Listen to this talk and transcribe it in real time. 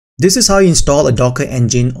This is how you install a Docker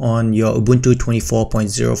engine on your Ubuntu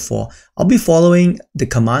 24.04. I'll be following the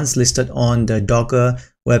commands listed on the Docker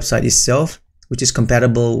website itself, which is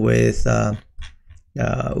compatible with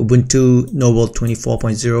Ubuntu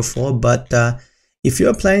 24.04. But if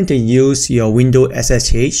you're planning to use your Windows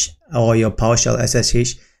SSH or your PowerShell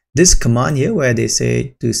SSH, this command here where they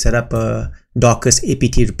say to set up a Docker's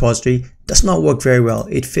apt repository does not work very well.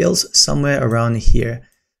 It fails somewhere around here.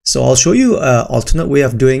 So I'll show you an alternate way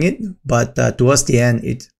of doing it, but towards the end,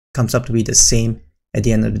 it comes up to be the same at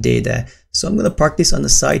the end of the day there. So I'm going to park this on the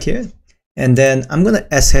side here, and then I'm going to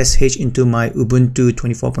SSH into my Ubuntu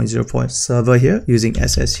 24.04 server here using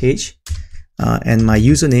SSH, and my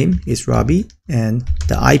username is Robbie, and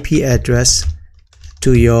the IP address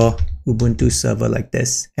to your Ubuntu server like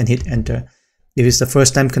this, and hit enter. If it's the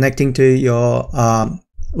first time connecting to your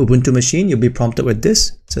Ubuntu machine, you'll be prompted with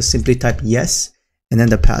this. So simply type yes, and then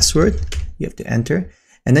the password you have to enter,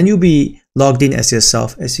 and then you'll be logged in as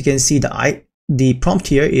yourself. As you can see, the prompt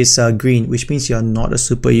here is green, which means you're not a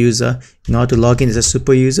super user. In order to log in as a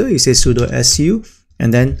super user, you say sudo su,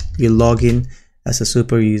 and then you log in as a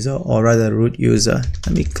super user, or rather root user.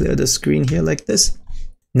 Let me clear the screen here like this.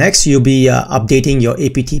 Next, you'll be updating your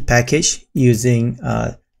apt package using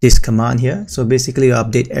this command here. So basically, you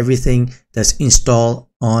update everything that's installed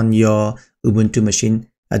on your Ubuntu machine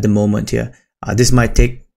at the moment here. This might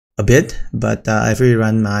take a bit, but I've already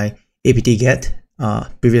run my apt-get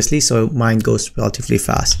previously, so mine goes relatively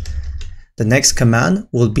fast. The next command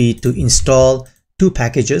will be to install two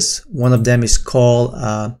packages. One of them is called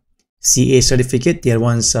CA certificate, the other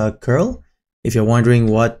one's curl. If you're wondering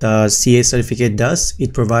what CA certificate does,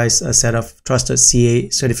 it provides a set of trusted CA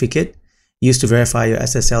certificate used to verify your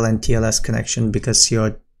SSL and TLS connection, because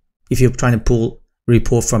if you're trying to pull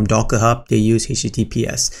repo from Docker Hub, they use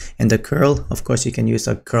HTTPS. And the curl, of course, you can use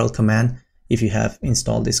a curl command if you have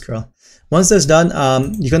installed this curl. Once that's done,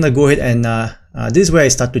 you're gonna go ahead and this is where I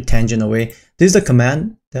start to tangent away. This is the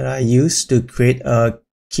command that I use to create a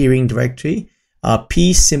keyring directory.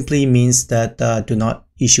 P simply means that do not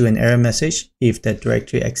issue an error message if that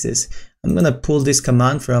directory exists. I'm gonna pull this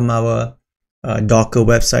command from our Docker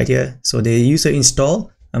website here. So the user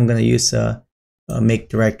install, I'm gonna use a make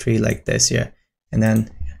directory like this here, and then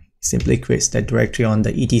simply creates that directory on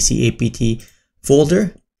the etc apt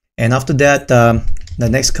folder. And after that, the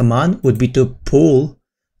next command would be to pull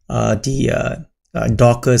the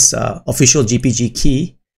Docker's official GPG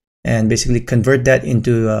key and basically convert that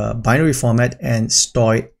into a binary format and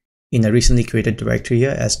store it in a recently created directory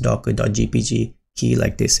here as docker.gpg key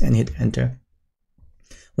like this, and hit enter.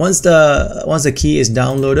 Once the key is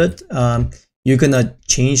downloaded, you're gonna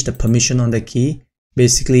change the permission on the key.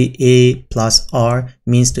 Basically, A+R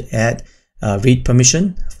means to add read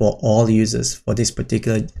permission for all users for this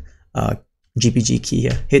particular GPG key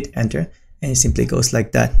here. Hit enter, and it simply goes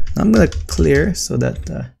like that. I'm gonna clear so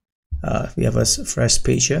that we have a fresh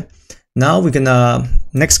page here. Now we're gonna,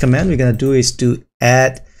 next command we're gonna do is to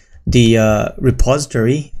add the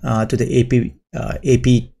repository to the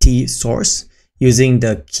apt source using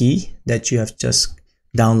the key that you have just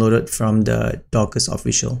downloaded from the Docker's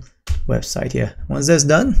official website here. Once that's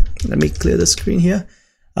done, let me clear the screen here.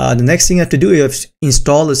 The next thing you have to do, you have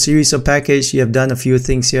installed a series of packages. You have done a few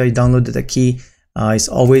things here. You downloaded the key. It's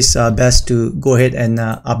always best to go ahead and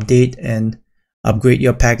update and upgrade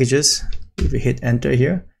your packages. If you hit enter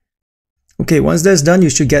here. Okay, once that's done, you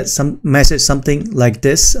should get some message, something like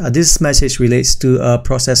this. This message relates to a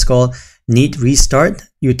process called need restart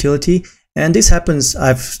utility. And this happens,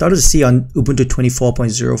 I've started to see on Ubuntu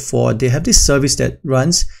 24.04. They have this service that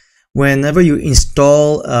runs whenever you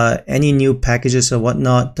install any new packages or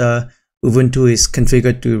whatnot. Ubuntu is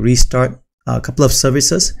configured to restart a couple of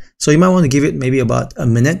services. So you might want to give it maybe about a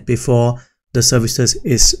minute before the services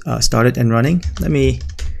is started and running. Let me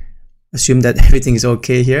assume that everything is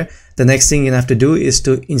okay here. The next thing you have to do is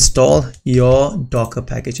to install your Docker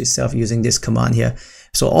package itself using this command here.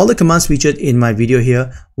 So all the commands featured in my video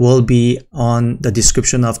here will be on the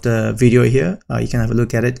description of the video here. You can have a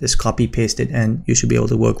look at it. Just copy paste it and you should be able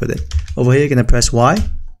to work with it. Over here, you're gonna press Y.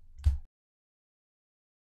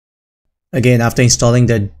 Again, after installing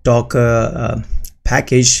the Docker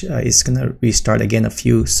package, it's gonna restart again a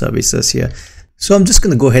few services here. So I'm just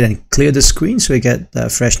gonna go ahead and clear the screen so we get a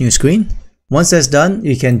fresh new screen. Once that's done,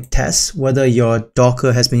 you can test whether your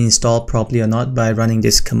Docker has been installed properly or not by running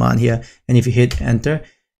this command here. And if you hit enter,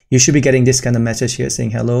 you should be getting this kind of message here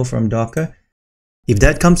saying hello from Docker. If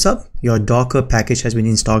that comes up, your Docker package has been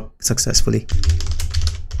installed successfully.